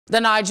The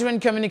Nigerian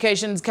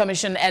Communications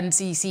Commission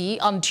 (NCC)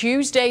 on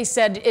Tuesday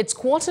said its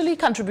quarterly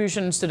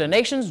contributions to the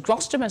nation's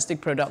gross domestic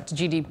product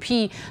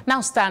 (GDP) now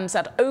stands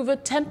at over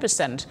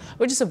 10%,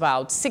 which is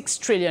about 6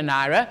 trillion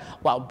naira,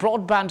 while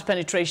broadband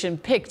penetration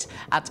peaked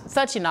at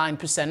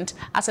 39%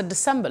 as of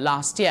December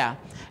last year.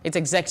 Its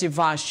executive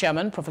vice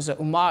chairman, Professor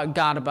Umar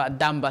Garba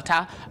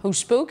Dambata, who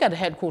spoke at the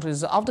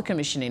headquarters of the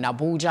commission in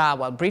Abuja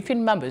while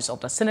briefing members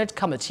of the Senate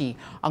Committee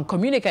on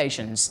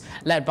Communications,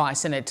 led by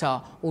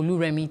Senator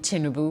Oluremi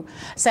Tinubu,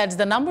 said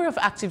the number of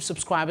active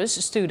subscribers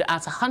stood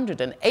at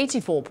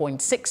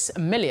 184.6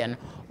 million,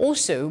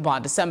 also by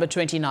December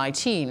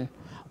 2019,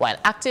 while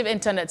active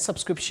internet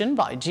subscription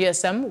by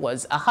GSM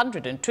was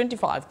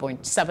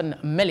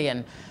 125.7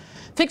 million.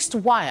 Fixed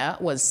wire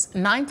was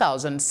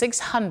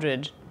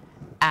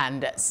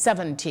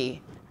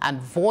 9,670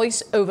 and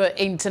voice over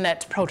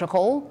internet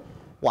protocol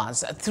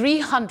was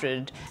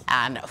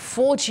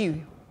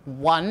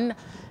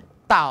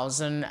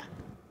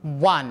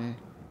 341,001,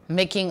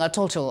 making a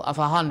total of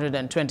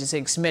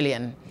 126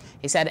 million.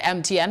 He said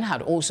MTN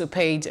had also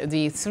paid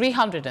the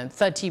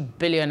 330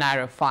 billion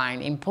naira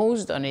fine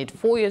imposed on it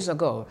 4 years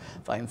ago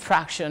for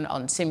infraction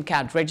on SIM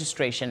card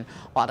registration,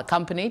 while the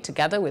company,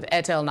 together with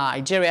Airtel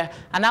Nigeria,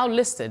 are now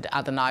listed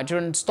at the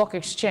Nigerian Stock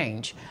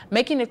Exchange,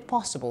 making it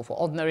possible for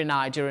ordinary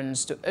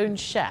Nigerians to own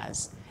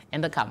shares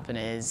in the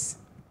companies.